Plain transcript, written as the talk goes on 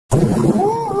I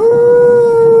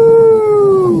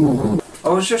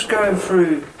was just going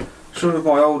through some of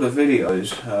my older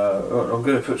videos. I'm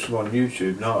going to put some on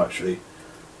YouTube now actually,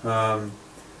 and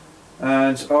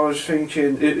I was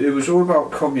thinking it was all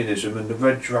about communism and the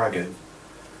Red Dragon,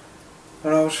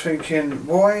 and I was thinking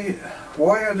why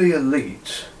are the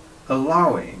elite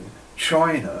allowing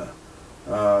China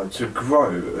to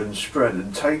grow and spread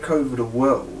and take over the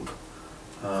world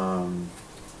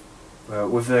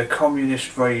with their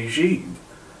communist regime?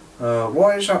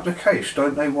 Why is that the case?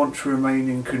 Don't they want to remain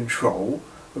in control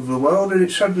of the world? And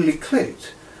it suddenly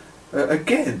clicked.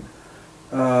 Again,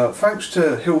 thanks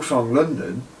to Hillsong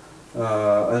London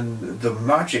and the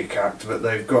magic act that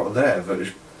they've got there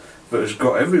that has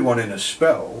got everyone in a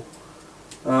spell.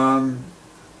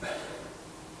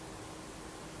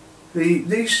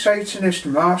 These Satanist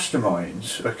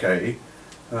masterminds, okay,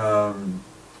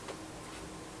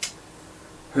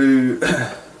 who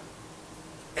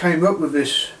came up with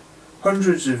this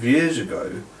hundreds of years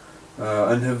ago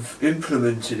and have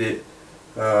implemented it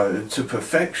to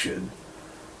perfection,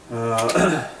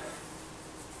 they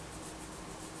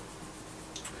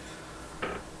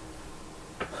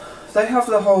have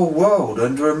the whole world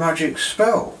under a magic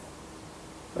spell,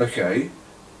 okay.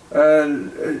 I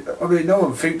mean, no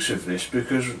one thinks of this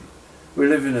because we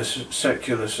live in a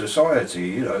secular society,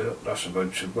 you know, that's a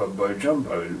bunch of mumbo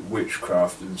jumbo,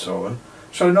 witchcraft and so on,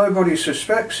 so nobody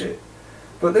suspects it.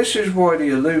 But this is why the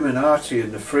Illuminati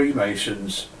and the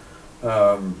Freemasons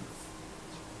are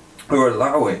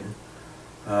allowing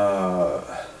the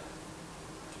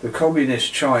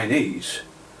communist Chinese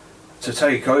to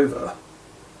take over,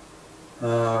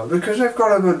 because they've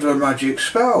got them under a magic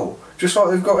spell, just like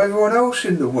they've got everyone else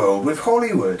in the world with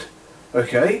Hollywood,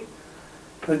 okay,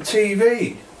 and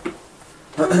TV.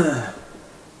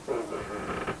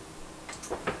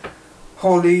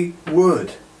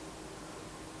 Hollywood.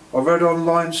 I read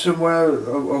online somewhere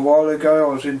a while ago,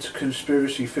 I was into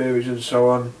conspiracy theories and so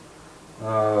on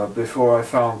before I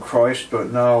found Christ,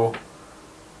 but now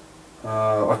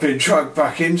I've been dragged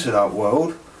back into that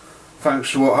world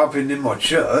thanks to what happened in my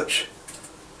church.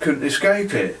 Couldn't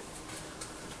escape it.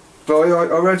 But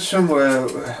I read somewhere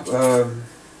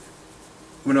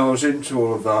when I was into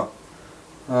all of that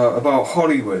about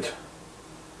Hollywood,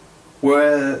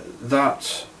 where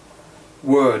that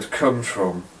word comes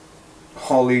from.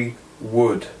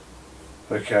 Hollywood,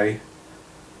 okay.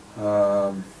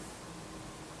 I'll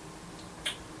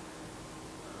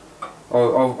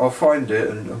find it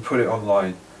and put it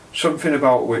online. Something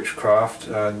about witchcraft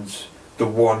and the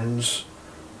wands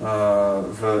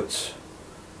that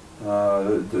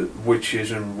the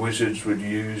witches and wizards would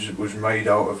use was made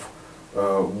out of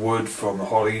wood from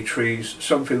holly trees,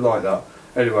 something like that.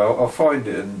 Anyway, I'll find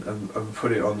it and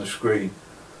put it on the screen.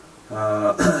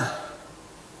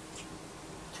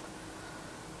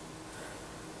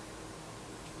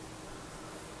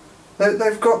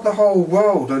 They've got the whole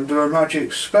world under a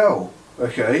magic spell,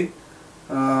 okay,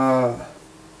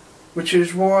 which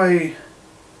is why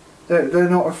they're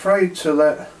not afraid to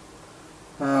let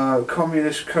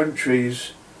communist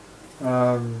countries,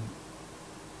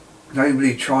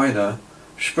 namely China,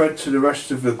 spread to the rest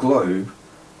of the globe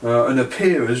and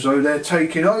appear as though they're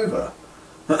taking over.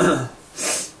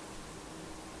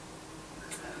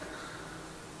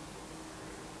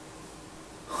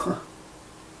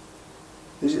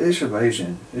 It's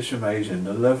amazing, it's amazing,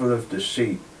 the level of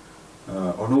deceit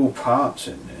on all parts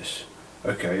in this.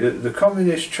 Okay, the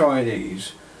communist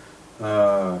Chinese,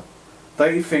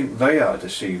 they think they are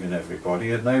deceiving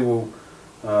everybody, and they will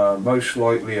most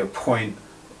likely appoint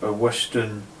a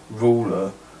Western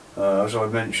ruler, as I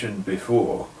mentioned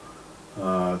before.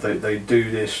 They do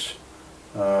this,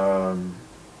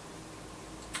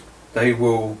 they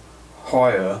will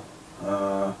hire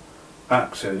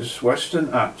actors,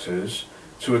 Western actors,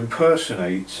 to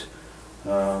impersonate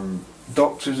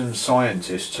doctors and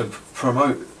scientists to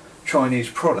promote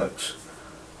Chinese products,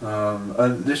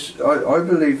 and this, I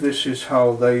believe this is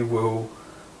how they will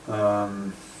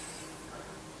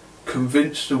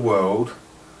convince the world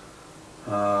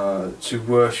to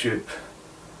worship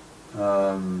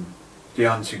the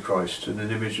Antichrist and an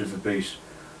image of the beast.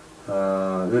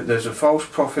 There's a false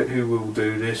prophet who will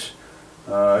do this.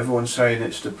 Everyone's saying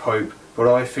it's the Pope, but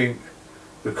I think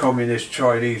the communist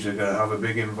Chinese are going to have a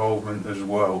big involvement as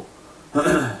well.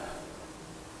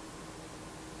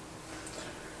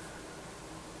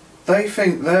 They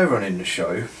think they're running the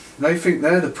show. They think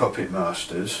they're the puppet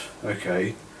masters,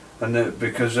 okay, and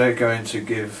because they're going to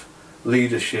give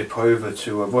leadership over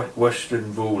to a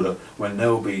Western ruler when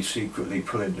they'll be secretly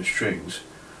pulling the strings.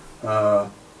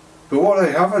 But what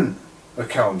they haven't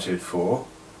accounted for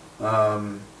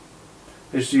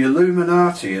is the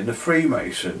Illuminati and the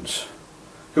Freemasons,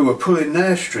 who are pulling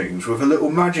their strings with a little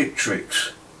magic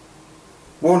tricks,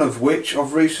 one of which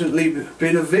I've recently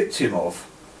been a victim of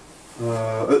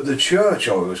at the church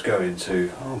I was going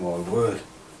to. Oh my word,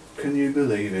 can you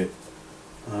believe it?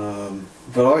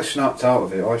 But I snapped out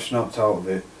of it.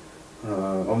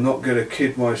 I'm not going to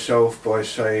kid myself by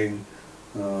saying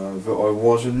that I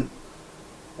wasn't.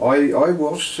 I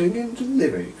was singing the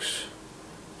lyrics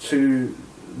to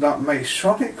that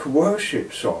Masonic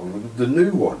worship song, the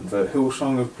new one that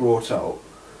Hillsong have brought out,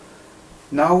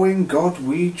 Now in God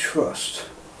We Trust.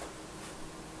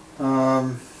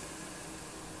 I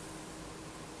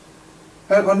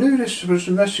knew this was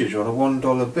the message on a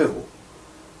 $1 bill,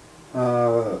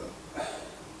 and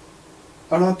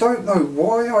I don't know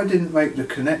why I didn't make the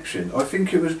connection. I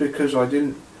think it was because I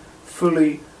didn't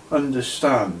fully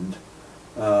understand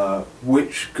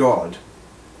which God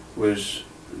was,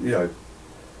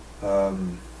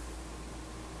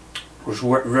 was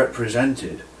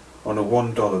represented on a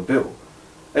 $1 bill.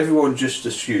 Everyone just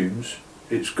assumes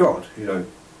it's God,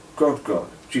 God,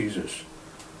 Jesus.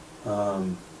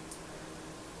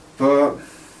 But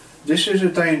this is a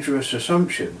dangerous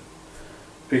assumption,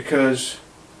 because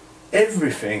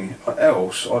everything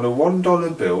else on a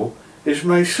 $1 bill is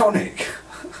Masonic.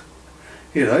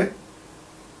 Yeah?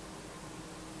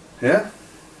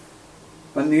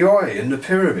 And the eye in the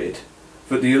pyramid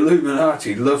that the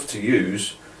Illuminati love to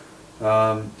use,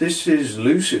 this is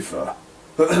Lucifer.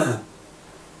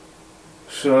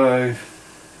 So,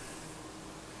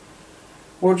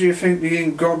 what do you think the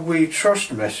In God We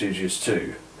Trust message is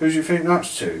to? Who do you think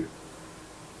that's to?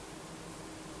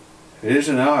 It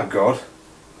isn't our God.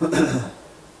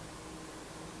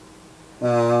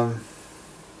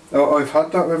 I've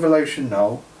had that revelation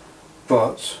now,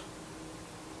 but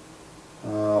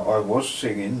I was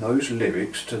singing those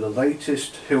lyrics to the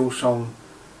latest Hillsong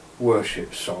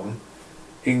worship song,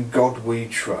 In God We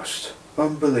Trust.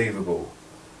 Unbelievable.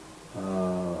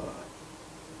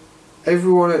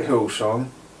 Everyone at Hillsong,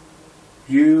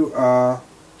 you are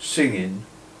singing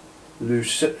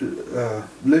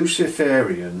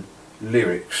Luciferian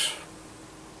lyrics.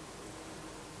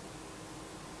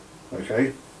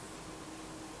 Okay?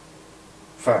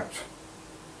 Fact.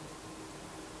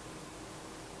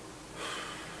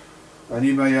 And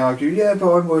you may argue, yeah,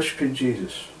 but I'm worshipping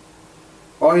Jesus.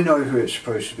 I know who it's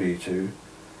supposed to be to.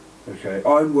 Okay,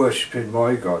 I'm worshipping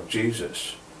my God,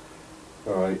 Jesus.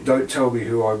 Alright, don't tell me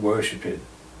who I'm worshipping.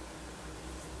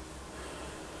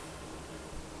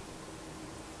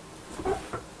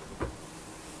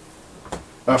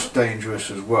 That's dangerous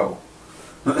as well.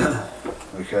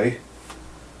 Okay.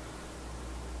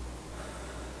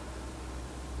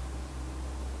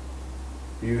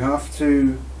 You have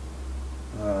to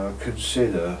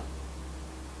consider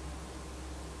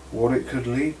what it could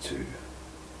lead to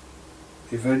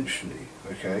eventually,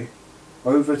 okay?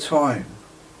 Over time.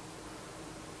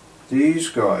 These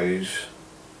guys,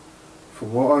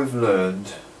 from what I've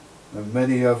learned, and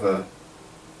many other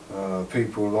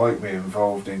people like me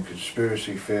involved in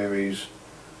conspiracy theories,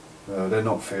 they're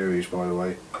not theories by the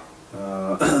way,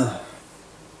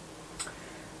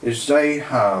 is they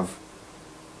have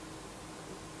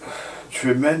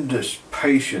tremendous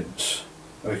patience,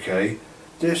 okay?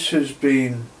 This has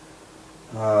been,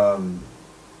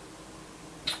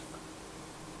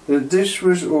 this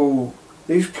was all,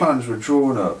 these plans were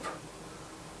drawn up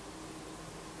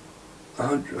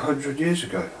 100 years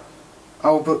ago.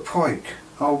 Albert Pike,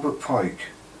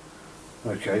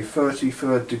 okay,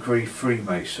 33rd degree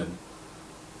Freemason,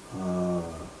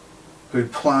 who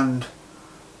planned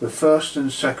the First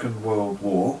and Second World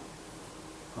War,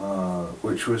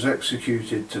 which was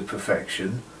executed to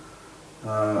perfection,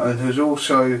 and has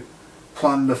also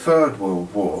planned the Third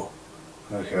World War,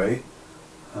 okay,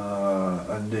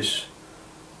 and this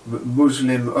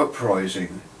Muslim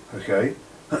uprising, okay.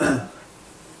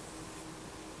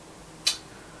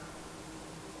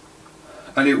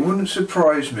 And it wouldn't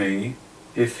surprise me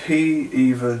if he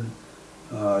even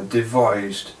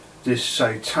devised this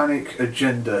satanic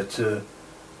agenda to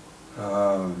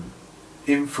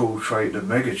infiltrate the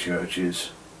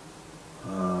megachurches,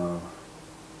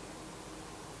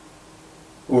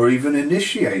 or even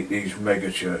initiate these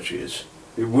megachurches.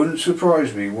 It wouldn't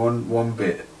surprise me one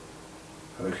bit.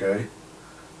 Okay.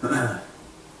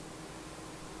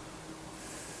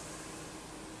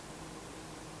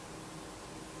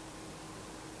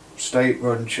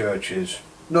 State-run churches,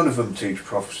 none of them teach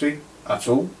prophecy at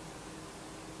all.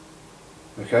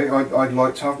 Okay, I'd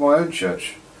like to have my own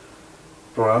church,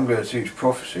 but I'm going to teach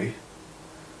prophecy,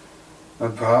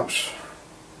 and perhaps,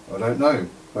 I don't know,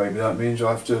 maybe that means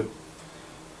I have to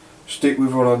stick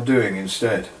with what I'm doing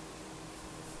instead.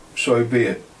 So be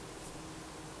it.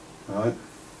 Right?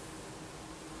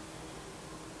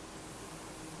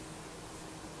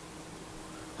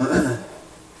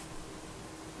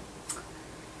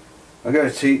 I'm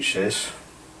going to teach this,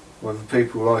 whether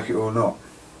people like it or not.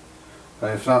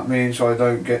 And if that means I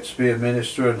don't get to be a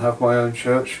minister and have my own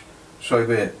church, so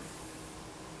be it.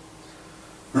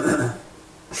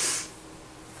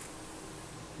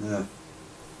 Yeah.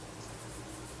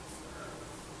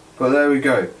 But there we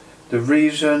go. The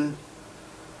reason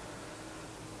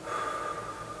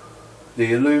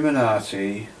the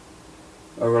Illuminati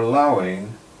are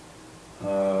allowing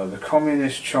the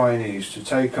communist Chinese to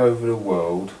take over the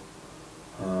world,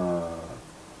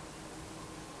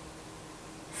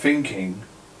 thinking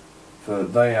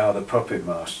that they are the puppet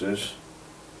masters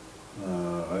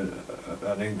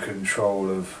and in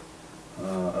control of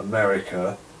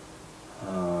America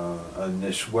and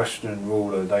this Western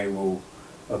ruler they will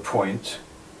appoint.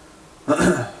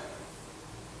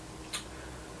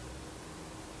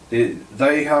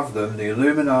 They have them, the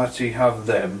Illuminati have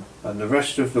them, and the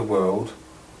rest of the world,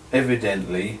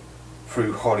 evidently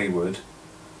through Hollywood,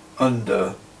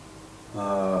 under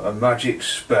a magic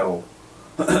spell.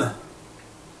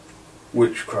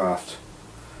 Witchcraft.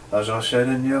 As I said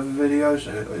in the other videos,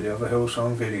 the other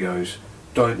Hillsong videos,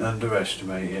 don't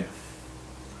underestimate it.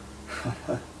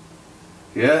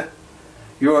 Yeah?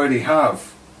 You already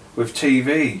have, with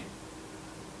TV.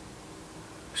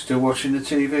 Still watching the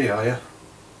TV, are you?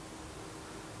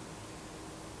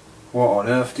 What on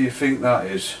earth do you think that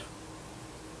is?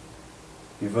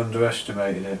 You've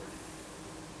underestimated it.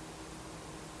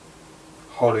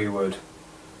 Hollywood.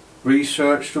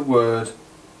 Research the word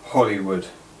Hollywood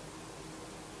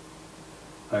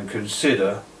and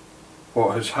consider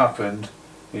what has happened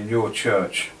in your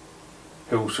church,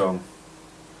 Hillsong.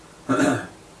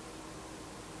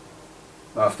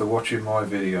 After watching my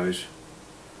videos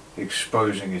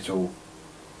exposing it all.